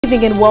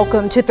evening and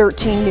welcome to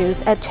 13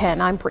 News at 10.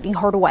 I'm Brittany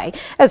Hardaway.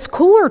 As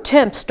cooler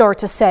temps start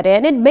to set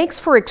in, it makes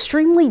for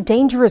extremely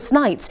dangerous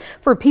nights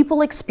for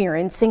people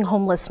experiencing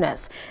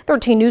homelessness.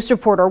 13 News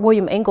reporter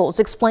William Ingalls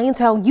explains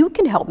how you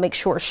can help make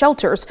sure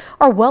shelters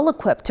are well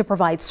equipped to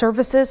provide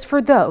services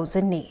for those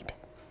in need.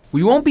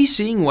 We won't be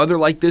seeing weather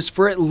like this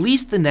for at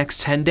least the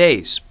next 10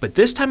 days, but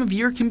this time of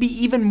year can be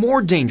even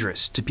more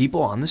dangerous to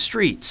people on the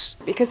streets.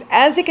 Because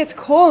as it gets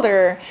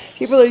colder,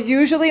 people are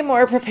usually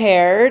more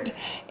prepared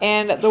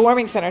and the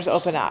warming centers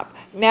open up.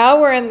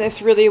 Now we're in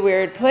this really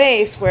weird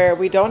place where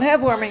we don't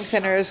have warming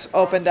centers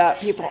opened up,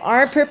 people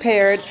aren't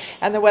prepared,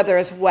 and the weather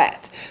is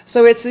wet.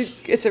 So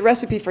it's a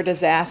recipe for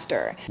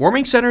disaster.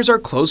 Warming centers are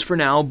closed for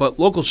now, but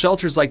local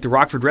shelters like the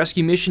Rockford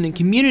Rescue Mission and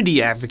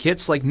community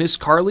advocates like Miss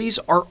Carly's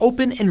are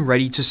open and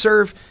ready to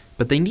serve,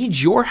 but they need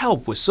your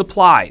help with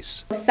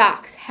supplies.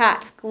 Socks,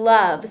 hats,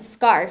 gloves,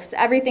 scarves,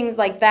 everything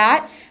like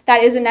that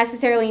isn't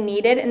necessarily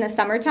needed in the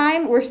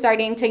summertime. We're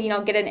starting to,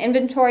 get an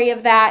inventory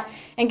of that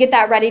and get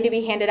that ready to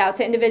be handed out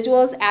to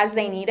individuals as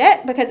they need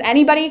it, because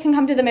anybody can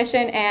come to the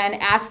mission and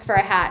ask for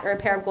a hat or a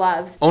pair of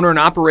gloves. Owner and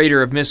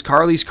operator of Miss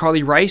Carly's,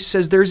 Carly Rice,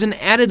 says there's an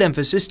added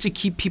emphasis to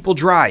keep people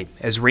dry,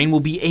 as rain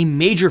will be a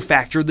major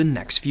factor the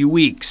next few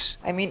weeks.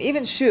 I mean,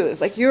 even shoes,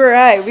 like you or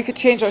I, we could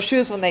change our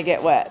shoes when they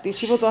get wet. These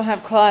people don't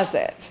have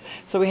closets,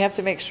 so we have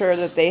to make sure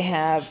that they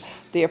have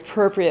the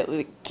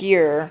appropriate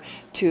gear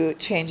to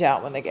change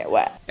out when they get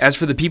wet. As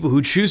for the people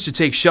who choose to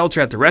take shelter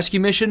at the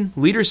rescue mission,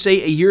 leaders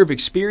say a year of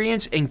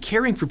experience and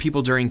caring for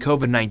people during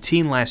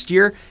COVID-19 last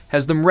year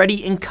has them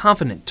ready and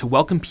confident to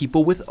welcome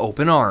people with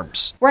open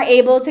arms. We're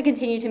able to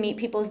continue to meet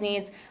people's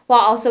needs while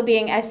also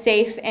being as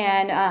safe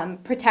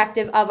and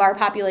protective of our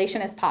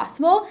population as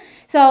possible.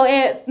 So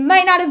it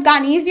might not have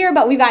gotten easier,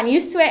 but we've gotten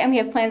used to it and we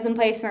have plans in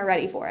place and we're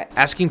ready for it.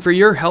 Asking for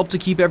your help to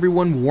keep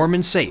everyone warm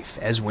and safe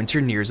as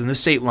winter nears in the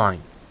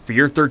Stateline. For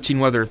your 13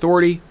 Weather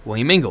Authority,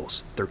 William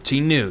Ingalls,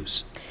 13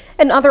 News.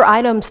 And other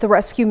items the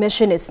rescue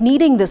mission is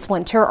needing this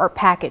winter are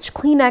packaged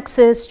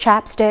Kleenexes,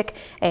 chapstick,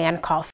 and coffee.